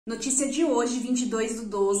Notícia de hoje,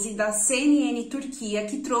 22/12, da CNN Turquia,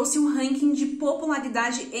 que trouxe um ranking de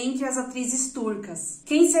popularidade entre as atrizes turcas.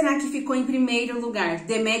 Quem será que ficou em primeiro lugar?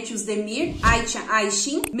 Demet Özdemir, Ayça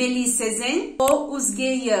Ayşin, Melis Sezen ou os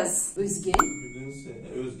GUIAs? Os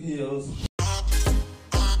GUIAs?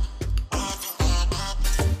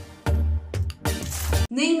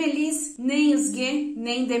 Nem Melis, nem Özge,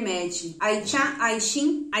 nem Demet. Ayça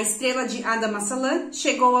Ayşin, a estrela de Adamasalan,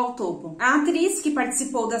 chegou ao topo. A atriz que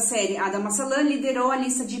participou da série Adamasalan liderou a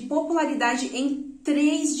lista de popularidade em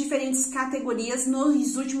 3 diferentes categorias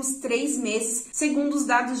nos últimos 3 meses, segundo os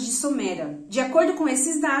dados de Somera. De acordo com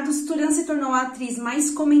esses dados, Turan se tornou a atriz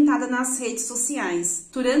mais comentada nas redes sociais.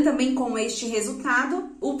 Turan também, com este resultado,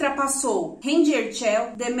 ultrapassou Hande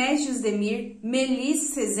Erçel, Demet Özdemir,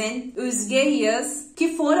 Melis Sezen, os GUIAs,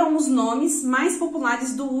 que foram os nomes mais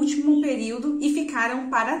populares do último período e ficaram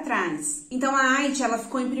para trás. Então a Ayça, ela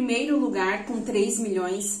ficou em primeiro lugar com 3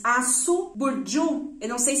 milhões. A Su Burcu, eu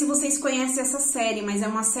não sei se vocês conhecem essa série, mas é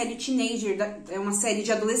uma série teenager, é uma série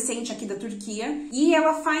de adolescente aqui da Turquia, e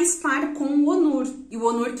ela faz par com o Onur, e o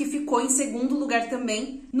Onur que ficou em segundo lugar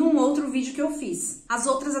também num outro vídeo que eu fiz. As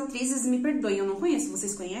outras atrizes, me perdoem, eu não conheço,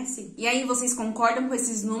 vocês conhecem? E aí, vocês concordam com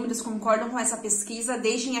esses números, concordam com essa pesquisa?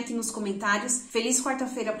 Deixem aqui nos comentários. Feliz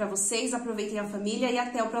quarta-feira para vocês, aproveitem a família e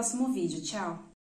até o próximo vídeo. Tchau!